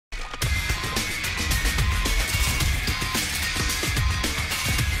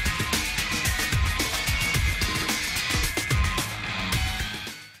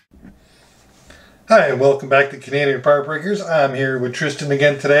Hi, and welcome back to Canadian Power Breakers. I'm here with Tristan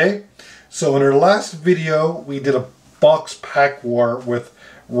again today. So in our last video, we did a box pack war with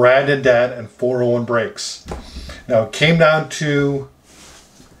Rad and Dad and 401 breaks. Now it came down to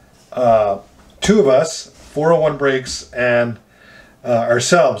two of us, 401 breaks and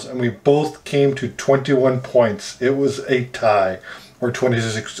ourselves, and we both came to 21 points. It was a tie, or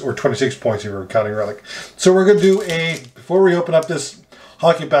 26 points if we were counting relic. So we're going to do before we open up this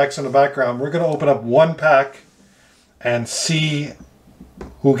hockey packs in the background, we're going to open up one pack and see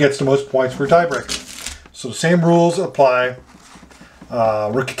who gets the most points for tiebreaker. So the same rules apply.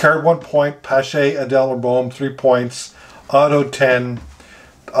 Rookie card 1 point, Pache, Adele, or Bohm 3 points, Auto 10,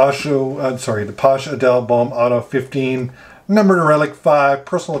 the Pache, Adele, Bohm, Auto 15, number to relic 5,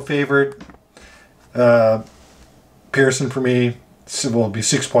 personal favorite, Pearson for me. Will be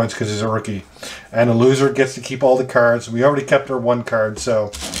 6 points because he's a rookie, and the loser gets to keep all the cards. We already kept our one card, so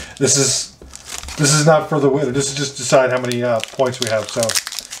this is not for the winner. This is just decide how many points we have. So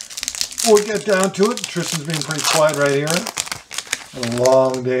we'll get down to it. Tristan's being pretty quiet right here. A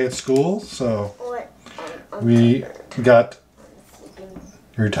long day at school, so we got.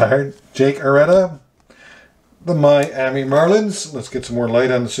 You're tired, Jake Areta, the Miami Marlins. Let's get some more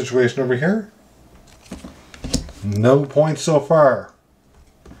light on the situation over here. No points so far.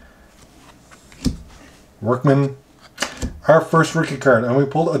 Workman, our first rookie card, and we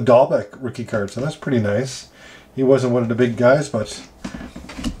pulled a Dahlbeck rookie card, so that's pretty nice. He wasn't one of the big guys, but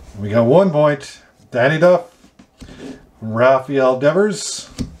we got 1 point. Danny Duff, Rafael Devers,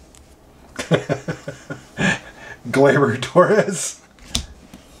 Gleyber Torres.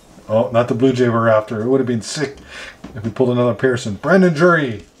 Oh, not the Blue Jay we're after. It would have been sick if we pulled another Pearson. Brandon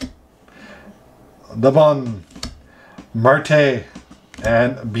Drury, Dabon, Marte,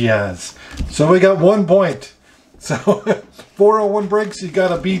 and Biaz. So we got 1 point. So 401 breaks, you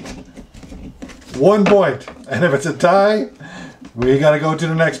gotta beat 1 point. And if it's a tie, we gotta go to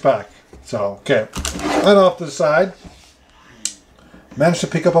the next pack. So, okay. And off to the side. Managed to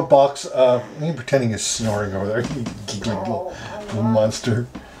pick up a box of, I'm pretending he's snoring over there. Giggling little monster.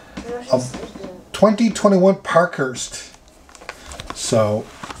 2021 Parkhurst. So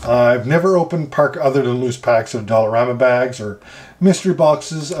I've never opened other than loose packs of Dollarama bags or mystery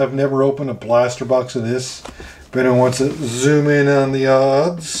boxes. I've never opened a blaster box of this. If anyone wants to zoom in on the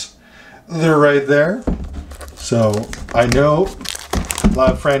odds, they're right there. So I know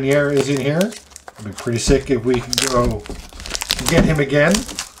Lafreniere is in here. It'd be pretty sick if we can go get him again.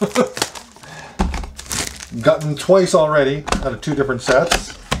 Gotten twice already out of 2 different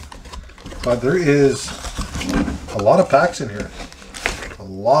sets. But there is a lot of packs in here. A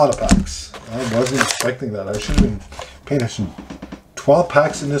lot of packs. I wasn't expecting that. I should have been paying attention. 12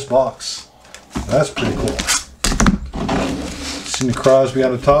 packs in this box. That's pretty cool. Sidney Crosby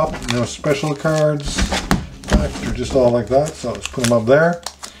on the top. No special cards. Packs are just all like that. So let's put them up there.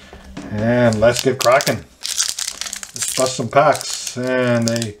 And let's get cracking. Let's bust some packs. And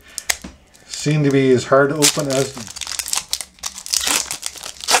they seem to be as hard to open as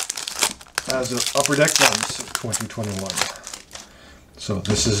the Upper Deck ones of 2021. So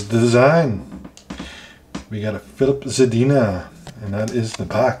this is the design. We got a Philip Zadina, and that is the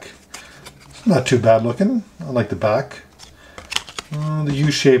back. It's not too bad looking. I like the back. The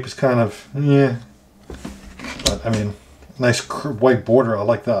U shape is kind of, yeah. But I mean, nice white border. I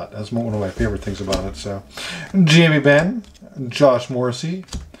like that. That's one of my favorite things about it. So, Jamie Benn, Josh Morrissey,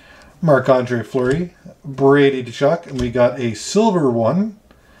 Marc-Andre Fleury, Brady Tkachuk, and we got a silver one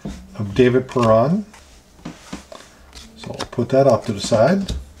of David Perron. So I'll put that off to the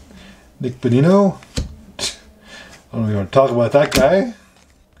side. Nick Bonino. I don't even want to talk about that guy.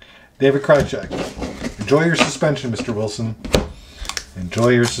 David Krychek. Enjoy your suspension, Mr. Wilson. Enjoy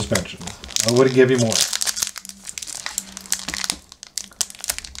your suspension. I would have given you more.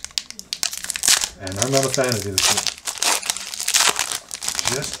 And I'm not a fan of either team.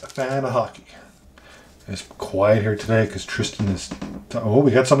 Just a fan of hockey. It's quiet here today because Tristan is... Oh, we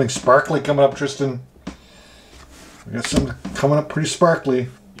got something sparkly coming up, Tristan. We got something coming up pretty sparkly.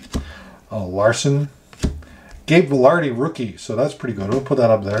 Oh, Larson. Gabe Velarde, rookie. So that's pretty good. We'll put that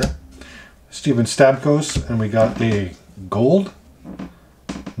up there. Steven Stamkos. And we got a gold.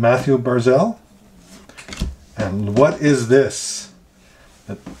 Matthew Barzal. And what is this?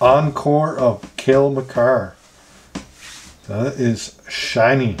 An encore of Cale Makar. So that is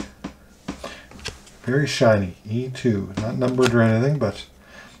shiny. Very shiny. E2. Not numbered or anything, but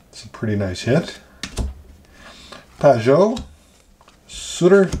it's a pretty nice hit. Pajot.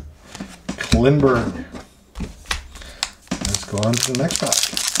 Suter. Klinberg. Let's go on to the next pack.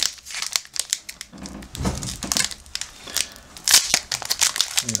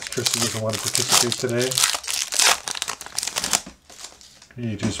 Yes, Tristan doesn't want to participate today.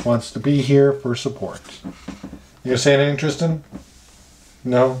 He just wants to be here for support. You gonna say anything, Tristan?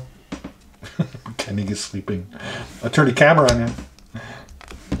 No? Kenny is sleeping. I'll turn the camera on you.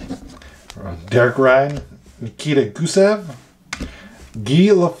 Derek Ryan, Nikita Gusev, Guy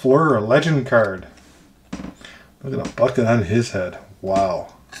Lafleur, a legend card. Look at a bucket on his head.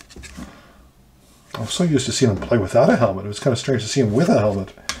 Wow. I'm so used to seeing him play without a helmet. It was kind of strange to see him with a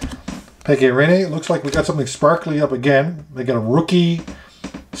helmet. Peke Rene, it looks like we got something sparkly up again. They got a rookie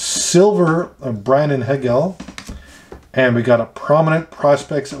silver of Brian Hegel. And we got a prominent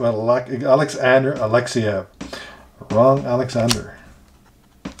prospects of Alexander Alexiev. Wrong Alexander.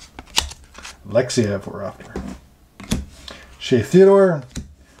 Alexiev we're after. Shea Theodore,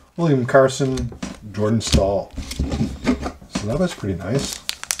 William Carson, Jordan Stahl. So that was pretty nice.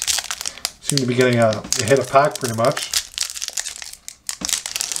 Seem to be getting a hit of pack pretty much.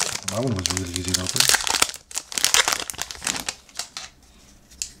 That one was really easy to open.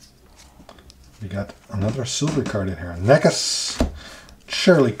 We got another silver card in here. Nekas,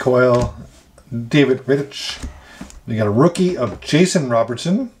 Charlie Coyle, David Rittich. We got a rookie of Jason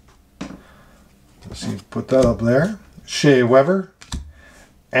Robertson. Let's see, put that up there. Shea Weber,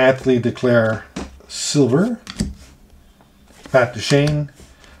 Anthony DeClaire Silver, Pat Duchesne,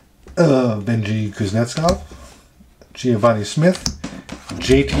 Benji Kuznetsov, Giovanni Smith,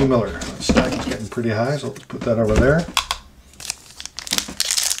 JT Miller. The stack is getting pretty high, so let's put that over there.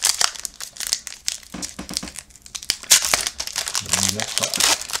 Next pack.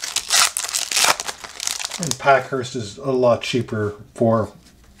 And Parkhurst is a lot cheaper for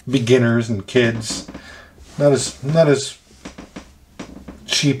beginners and kids. Not as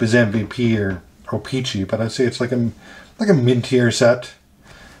cheap as MVP or Peachy, but I'd say it's like a mid-tier set.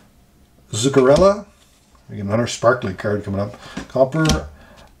 Zuccarella, we get another sparkly card coming up. Copper,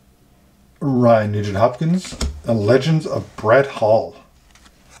 Ryan Nugent-Hopkins, a Legends of Brett Hall.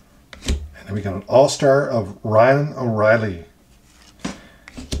 And then we got an All-Star of Ryan O'Reilly.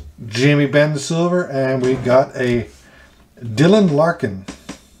 Jamie Benn Silver, and we got a Dylan Larkin.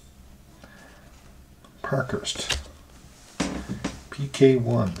 Parkhurst.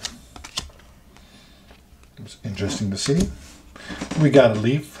 PK1. It's interesting to see. We got a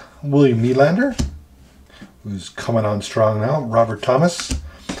Leaf. William Nylander, who's coming on strong now. Robert Thomas.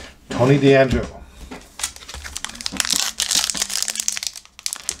 Tony DeAngelo.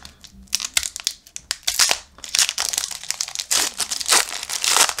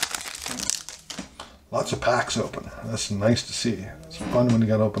 Lots of packs open. That's nice to see. It's fun when you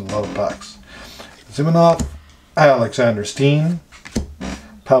got to open a lot of packs. Zimanov, Alexander Steen,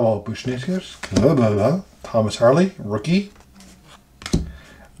 Pavel Bushnickers, Thomas Harley, rookie,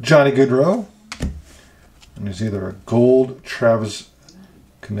 Johnny Gaudreau, and there's either a gold Travis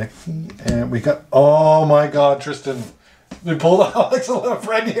Konecny, and we got, oh my God, Tristan, we pulled Alex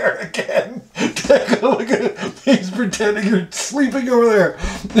Lafreniere again. Take a look at it. He's pretending you're sleeping over there.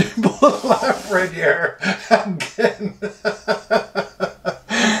 They pulled Lafreniere again.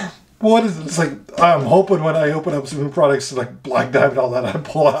 What is it? It's like, I'm hoping when I open up some new products like Black Diamond and all that, I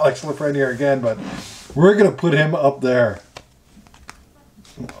pull Alex Lafreniere again, but we're going to put him up there.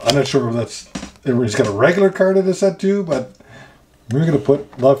 I'm not sure if that's, he's got a regular card in the set too, but we're going to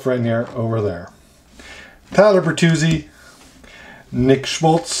put Lafreniere over there. Tyler Bertuzzi, Nick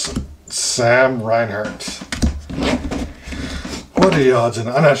Schmaltz, Sam Reinhart. What are the odds? And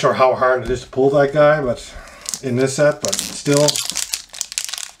I'm not sure how hard it is to pull that guy, but in this set, but still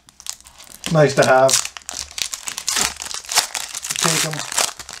nice to have. Take him.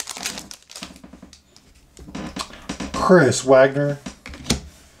 Chris Wagner,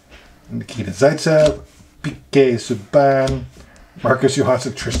 Nikita Zaitsev, PK Subban, Marcus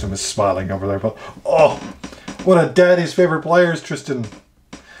Johansson. Tristan was smiling over there, but oh, what a daddy's favorite players, Tristan.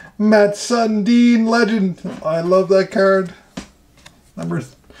 Matt Sundin, legend. I love that card. Number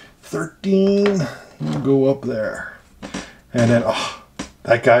 13. You go up there. And then, oh,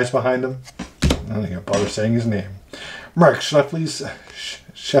 that guy's behind him. I don't think I bother saying his name. Mark Scheffley's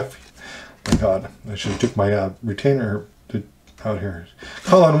Chef. My God, I should have took my retainer out here.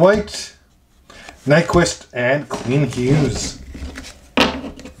 Colin White, Nyquist, and Queen Hughes.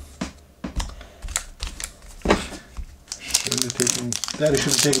 Daddy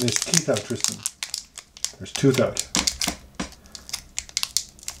should have taken his teeth out, Tristan. There's tooth out.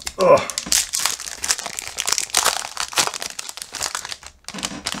 Ugh.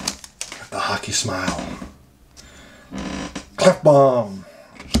 The hockey smile. Clefbaum.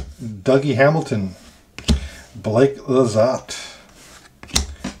 Dougie Hamilton. Blake Lizotte.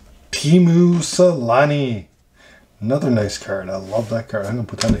 Timu Solani. Another nice card. I love that card. I'm going to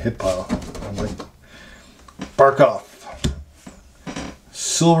put that in the hit pile. I'm like, Parkhurst.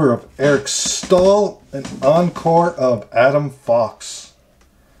 Silver of Eric Stahl. An encore of Adam Fox.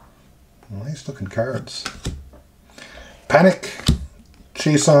 Nice looking cards. Panic.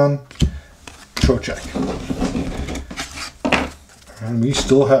 Tristan. Trocheck. And we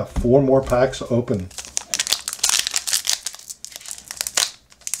still have 4 more packs to open.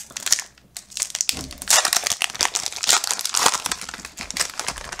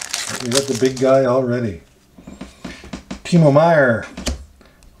 We got the big guy already. Timo Meyer,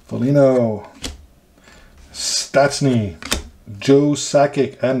 Foligno, Stastny, Joe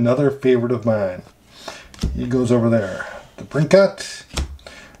Sakic, another favorite of mine. He goes over there. The Brinkat,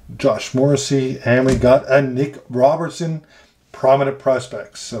 Josh Morrissey, and we got a Nick Robertson, Prominent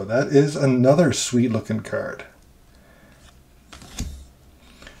Prospects. So that is another sweet looking card.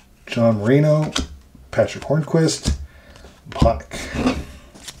 John Marino, Patrick Hornquist, Ponick.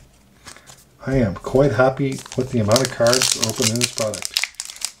 I am quite happy with the amount of cards open in this product.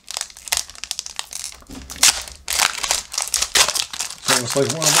 It's almost like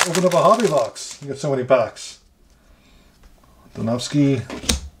when I open up a hobby box. You get so many packs. Donovsky,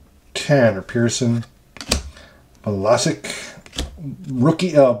 Tanner Pearson, Velasic,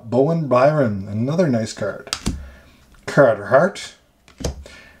 rookie Bowen Byron, another nice card. Carter Hart,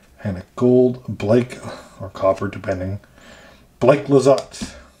 and a gold Blake, or copper depending, Blake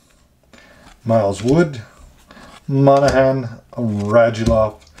Lizotte. Miles Wood, Monahan,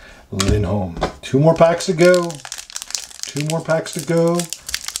 Radulov, Lindholm. 2 more packs to go. 2 more packs to go.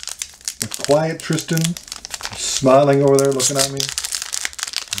 The quiet Tristan, smiling over there looking at me.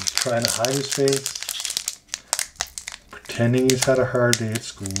 He's trying to hide his face. Pretending he's had a hard day at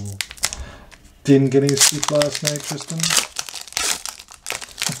school. Didn't get any sleep last night, Tristan.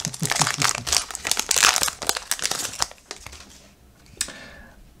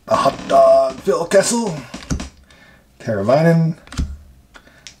 A hot dog, Phil Kessel, Teravainen,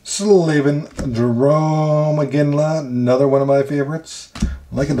 Slavin, Jerome Iginla, another one of my favorites.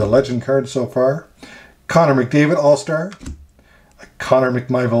 Liking the legend card so far. Connor McDavid, All-Star, a Connor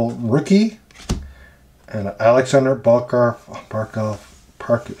McMichael rookie, and an Alexander Barkov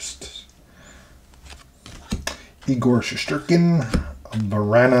Parkhurst. Igor Shesterkin,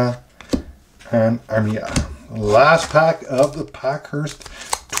 Barana, and Armia. Last pack of the Parkhurst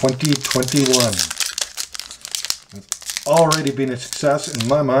 2021. It's already been a success in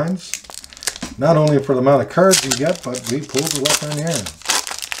my minds. Not only for the amount of cards you get, but we pulled the Lafreniere.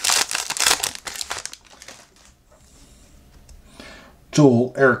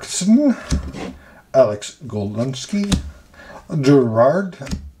 Joel Eriksson, Alex Goldunsky, Gerard,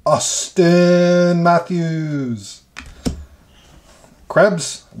 Austin Matthews,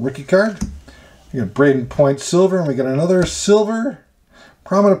 Krebs, rookie card. We got Braden Point silver, and we got another silver.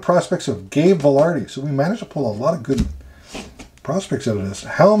 Prominent prospects of Gabe Vilardi. So we managed to pull a lot of good prospects out of this.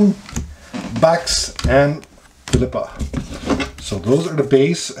 Helm, Bax, and Philippa. So those are the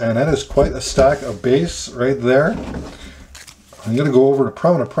base, and that is quite a stack of base right there. I'm going to go over to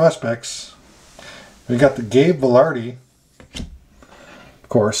prominent prospects. We got the Gabe Vilardi. Of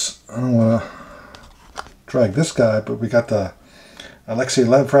course, I don't want to drag this guy, but we got the Alexei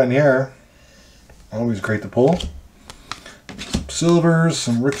Lafreniere. Always great to pull. Silvers,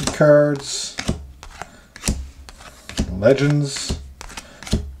 some rookie cards, legends.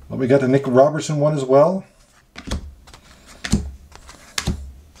 Well, we got the Nick Robertson one as well.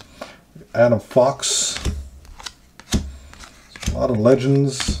 Adam Fox. A lot of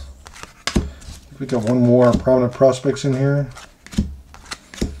legends. We got one more prominent prospects in here.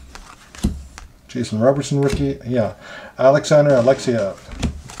 Jason Robertson rookie. Yeah, Alexander Alexiev.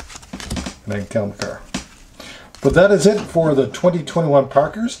 And then Kelmakar. But that is it for the 2021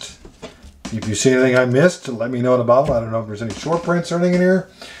 Parkhurst. If you see anything I missed, let me know in the bottom. I don't know if there's any short prints or anything in here.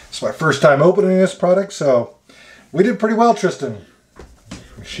 It's my first time opening this product, so we did pretty well, Tristan.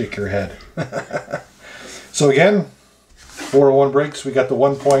 Shake your head. So again, 401 breaks. We got the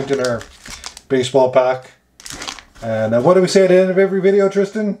 1 point in our baseball pack. And what do we say at the end of every video,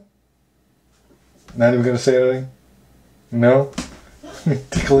 Tristan? Not even going to say anything? No?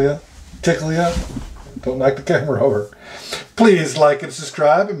 Tickle ya? Tickle ya? Don't knock the camera over. Please like and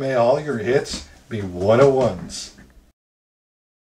subscribe, and may all your hits be 101s.